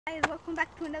Guys, welcome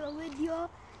back to another video.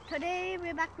 Today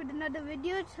we're back with another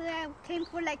video. Today I came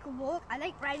for like a walk. I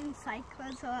like riding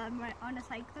cycles, so I'm on a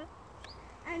cycle.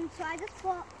 And so I just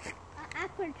saw an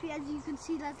apple tree. As you can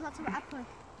see, there's lots of apples.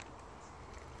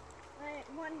 Right,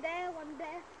 one there, one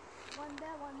there, one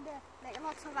there, one there. Like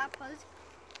lots of apples.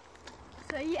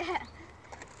 So yeah.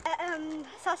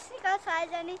 ਸਤਿ ਸ਼੍ਰੀ ਅਕਾਲ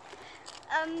ਸਾਰਿਆਂ ਨੂੰ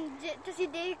ਜੇ ਤੁਸੀਂ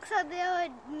ਦੇਖ ਸਕਦੇ ਹੋ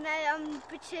ਮੈਂ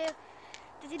ਪਿੱਛੇ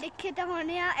ਤੁਸੀਂ ਦੇਖੇ ਤਾਂ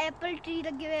ਹੋਣੇ ਆ ਐਪਲ ਟਰੀ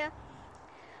ਲੱਗੇ ਹੋਏ ਆ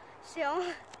ਸਿਓ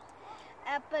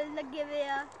ਐਪਲ ਲੱਗੇ ਹੋਏ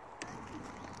ਆ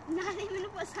ਨਾਲੇ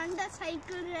ਮੈਨੂੰ ਪਸੰਦ ਆ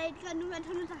ਸਾਈਕਲ ਰਾਈਡ ਕਰਨ ਨੂੰ ਮੈਂ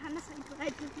ਤੁਹਾਨੂੰ ਦਿਖਾਣਾ ਸਾਈਕਲ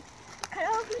ਰਾਈਡ ਕਰਨੀ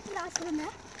ਖੜਾ ਹੋ ਕੇ ਚਲਾ ਸਕਦਾ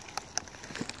ਮੈਂ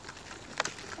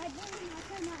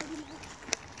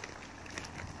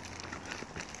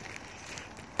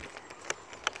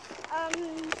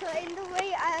so in the way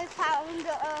I found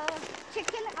a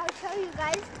chicken. I'll show you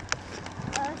guys.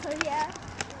 So yeah,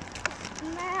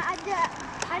 मैं आज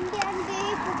अंडे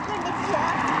कुकर देखा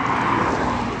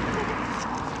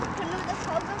थोड़ा सा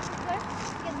सोगा कुकर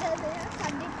किधर गया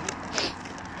साढ़े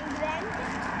इंग्लैंड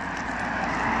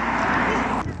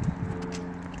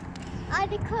I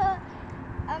देखो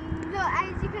no,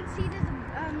 as you can see there's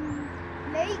a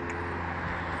lake.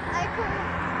 I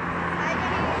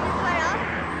didn't even put up.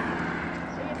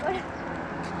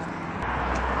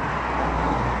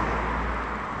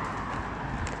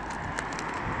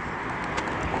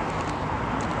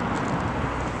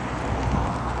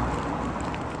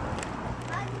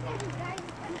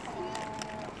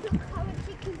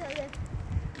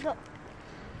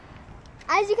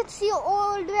 As you can see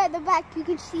all the way at the back, you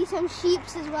can see some sheep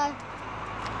as well.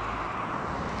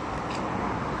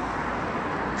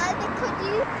 And देखो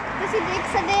जी, तुसी देख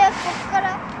सकते हो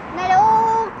कुकरा, मेरे ओ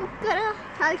कुकरा,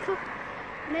 देखो,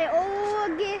 मेरे ओ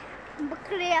आगे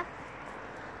बकरे आ।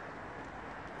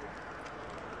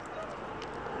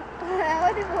 वो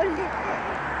नहीं बोल रही।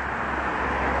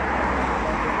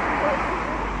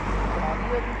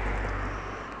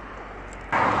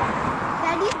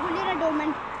 Daddy बोले ना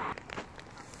डोमेन।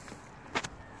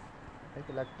 एक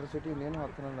इलेक्ट्रिसिटी नहीं है ना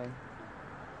हाथ में line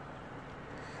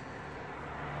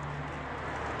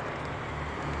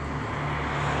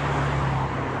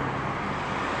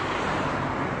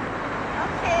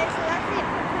Okay, so that's it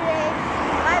for today.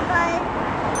 Bye bye.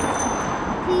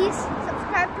 Please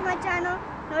subscribe to my channel.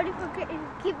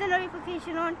 Keep the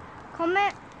notification on.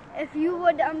 Comment if you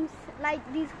would like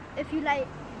these. If you like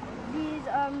these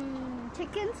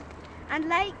chickens, and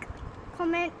like,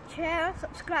 comment, share,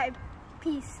 subscribe.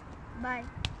 Peace. Bye.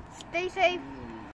 Stay safe.